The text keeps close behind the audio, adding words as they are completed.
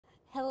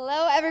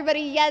Hello, everybody.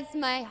 Yes,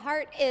 my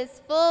heart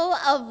is full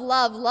of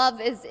love.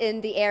 Love is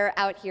in the air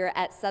out here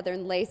at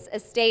Southern Lace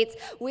Estates.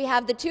 We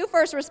have the two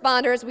first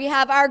responders. We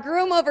have our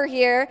groom over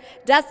here,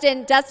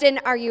 Dustin. Dustin,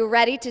 are you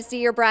ready to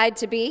see your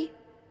bride-to-be?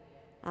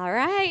 All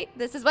right.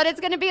 This is what it's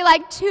going to be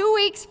like 2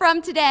 weeks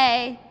from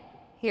today.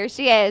 Here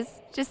she is.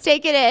 Just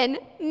take it in.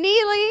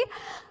 Neely.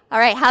 All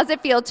right. How's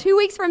it feel? 2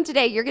 weeks from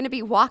today, you're going to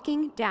be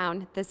walking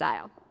down this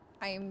aisle.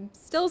 I'm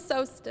still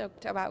so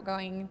stoked about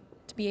going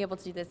to be able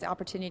to do this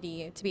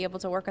opportunity, to be able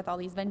to work with all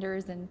these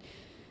vendors and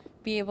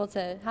be able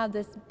to have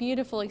this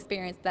beautiful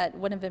experience that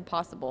wouldn't have been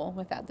possible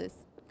without this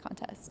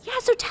contest. Yeah,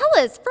 so tell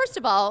us, first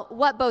of all,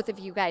 what both of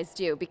you guys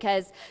do,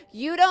 because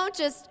you're not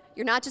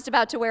just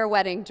about to wear a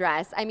wedding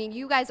dress. I mean,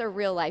 you guys are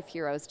real life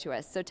heroes to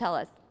us, so tell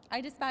us.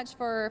 I dispatch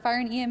for Fire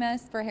and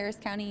EMS for Harris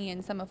County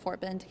and some of Fort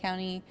Bend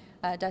County.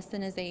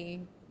 Dustin is a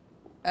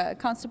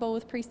constable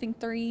with Precinct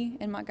 3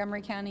 in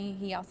Montgomery County.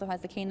 He also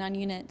has a K-9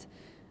 unit.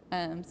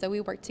 So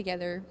we work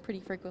together pretty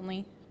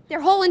frequently. Their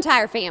whole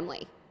entire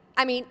family,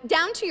 I mean,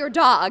 down to your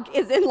dog,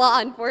 is in law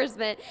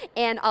enforcement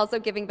and also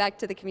giving back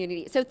to the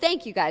community. So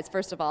thank you guys,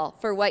 first of all,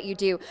 for what you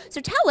do.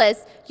 So tell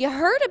us, you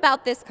heard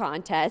about this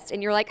contest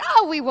and you're like,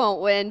 oh, we won't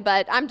win,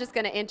 but I'm just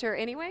going to enter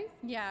anyway?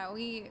 Yeah,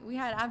 we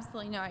had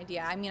absolutely no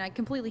idea. I mean, I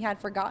completely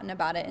had forgotten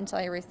about it until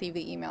I received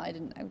the email. I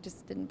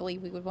just didn't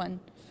believe we would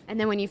win. And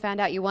then when you found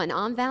out you won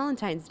on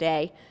Valentine's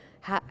Day,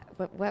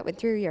 what went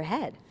through your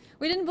head?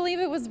 We didn't believe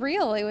it was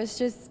real. It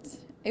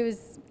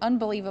was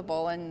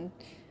unbelievable. And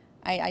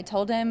I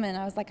told him, and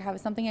I was like, I have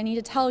something I need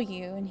to tell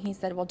you. And he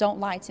said, well, don't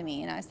lie to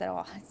me. And I said,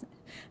 well,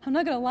 I'm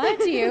not going to lie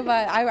to you,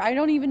 but I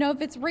don't even know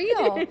if it's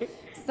real.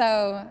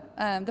 So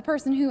the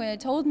person who had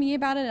told me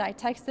about it, I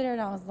texted her, and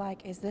I was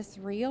like, is this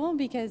real?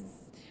 Because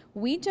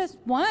we just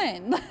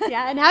won.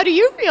 Yeah, and how do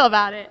you feel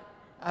about it?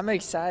 I'm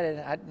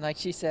excited. Like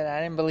she said,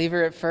 I didn't believe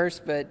her at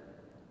first, but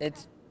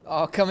it's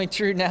all coming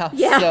true now.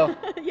 Yeah. So.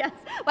 Yes.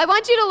 Well, I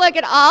want you to look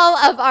at all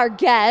of our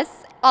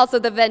guests, also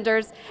the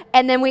vendors,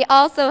 and then we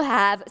also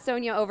have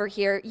Sonia over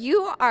here.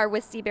 You are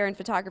with Sea Baron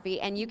Photography,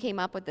 and you came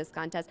up with this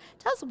contest.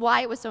 Tell us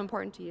why it was so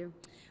important to you.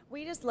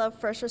 We just love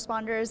first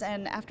responders,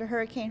 and after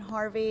Hurricane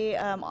Harvey,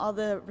 all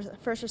the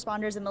first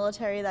responders and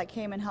military that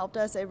came and helped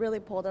us, it really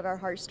pulled at our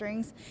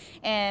heartstrings.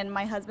 And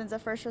my husband's a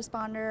first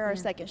responder, our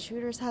second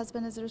shooter's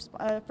husband is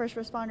a first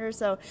responder,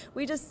 so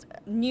we just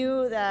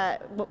knew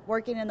that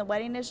working in the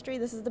wedding industry,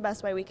 this is the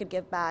best way we could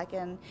give back.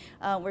 And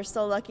we're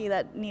so lucky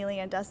that Neely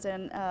and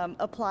Dustin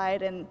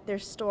applied, and their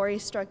story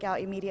struck out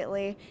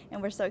immediately,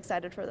 and we're so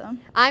excited for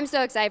them. I'm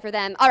so excited for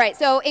them. All right,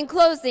 so in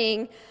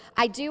closing,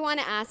 I do want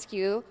to ask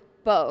you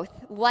both,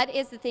 what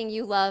is the thing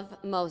you love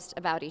most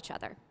about each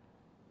other?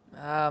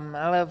 I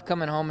love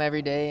coming home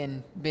every day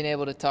and being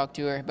able to talk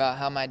to her about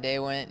how my day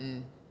went,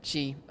 and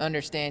she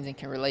understands and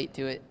can relate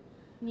to it.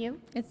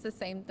 You? It's the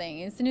same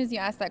thing. As soon as you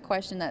ask that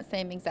question, that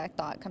same exact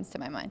thought comes to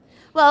my mind.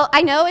 Well,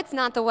 I know it's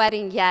not the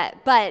wedding yet,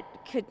 but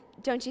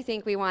don't you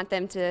think we want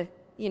them to,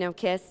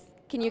 kiss?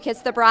 Can you kiss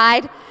the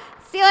bride?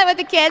 Seal it with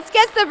a kiss.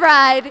 Kiss the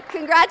bride.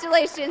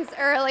 Congratulations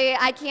early.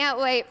 I can't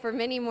wait for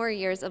many more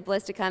years of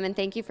bliss to come. And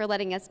thank you for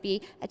letting us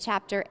be a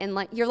chapter in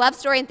your love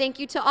story. And thank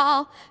you to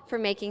all for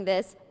making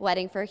this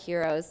Wedding for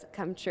Heroes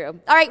come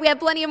true. All right, we have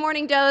plenty of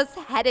morning does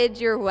headed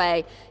your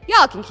way.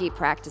 Y'all can keep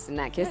practicing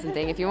that kissing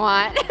thing if you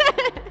want.